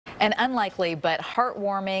An unlikely but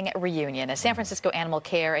heartwarming reunion. A San Francisco animal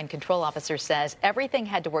care and control officer says everything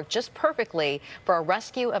had to work just perfectly for a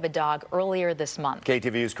rescue of a dog earlier this month.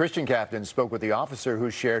 KTVU's Christian Captain spoke with the officer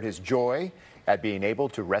who shared his joy at being able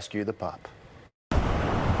to rescue the pup.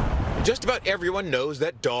 Just about everyone knows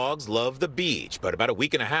that dogs love the beach, but about a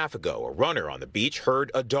week and a half ago, a runner on the beach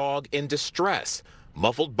heard a dog in distress,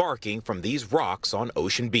 muffled barking from these rocks on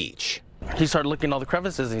Ocean Beach. He started looking in all the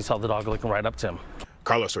crevices and he saw the dog looking right up to him.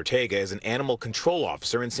 Carlos Ortega is an animal control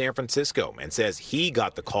officer in San Francisco and says he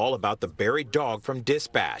got the call about the buried dog from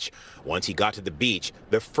dispatch. Once he got to the beach,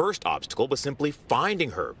 the first obstacle was simply finding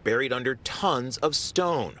her buried under tons of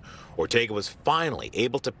stone. Ortega was finally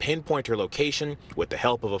able to pinpoint her location with the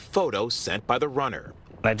help of a photo sent by the runner.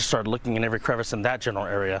 I just started looking in every crevice in that general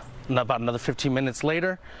area. And about another 15 minutes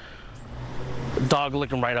later, dog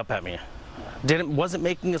looking right up at me. Wasn't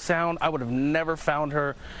making a sound. I would have never found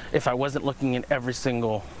her if I wasn't looking in every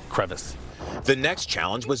single crevice. The next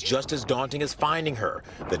challenge was just as daunting as finding her.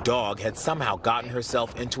 The dog had somehow gotten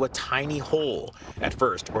herself into a tiny hole. At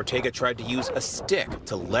first, Ortega tried to use a stick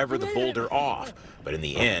to lever the boulder off. But in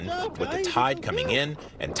the end, with the tide coming in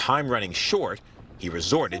and time running short, he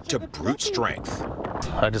resorted to brute strength.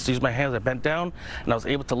 I just used my hands, I bent down, and I was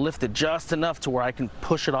able to lift it just enough to where I can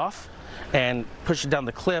push it off and push it down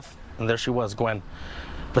the cliff. And there she was, Gwen,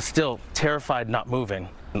 but still terrified, not moving.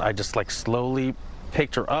 And I just slowly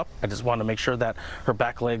picked her up. I just wanted to make sure that her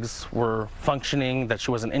back legs were functioning, that she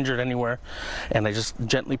wasn't injured anywhere. And I just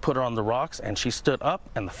gently put her on the rocks and she stood up,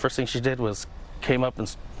 and the first thing she did was came up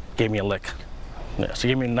and gave me a lick. Yeah, she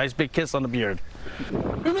gave me a nice big kiss on the beard.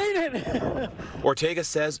 We made it! Ortega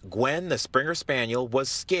says Gwen, the Springer Spaniel, was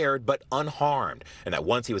scared but unharmed, and that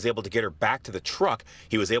once he was able to get her back to the truck,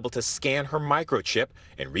 he was able to scan her microchip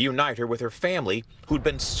and reunite her with her family, who'd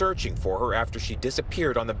been searching for her after she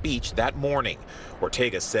disappeared on the beach that morning.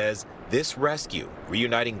 Ortega says this rescue,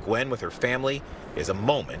 reuniting Gwen with her family, is a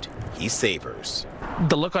moment he savors.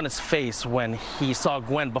 The look on his face when he saw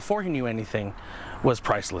Gwen before he knew anything was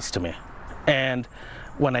priceless to me. And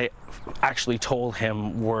when I actually told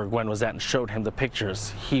him where Gwen was at and showed him the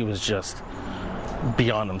pictures, he was just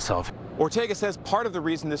beyond himself. Ortega says part of the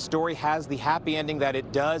reason this story has the happy ending that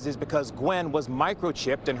it does is because Gwen was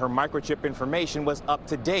microchipped and her microchip information was up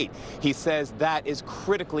to date. He says that is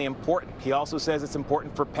critically important. He also says it's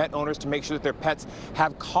important for pet owners to make sure that their pets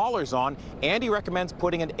have collars on, and he recommends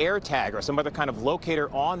putting an air tag or some other kind of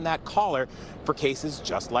locator on that collar for cases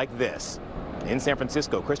just like this. In San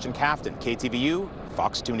Francisco, Christian Captain, KTVU,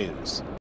 Fox 2 News.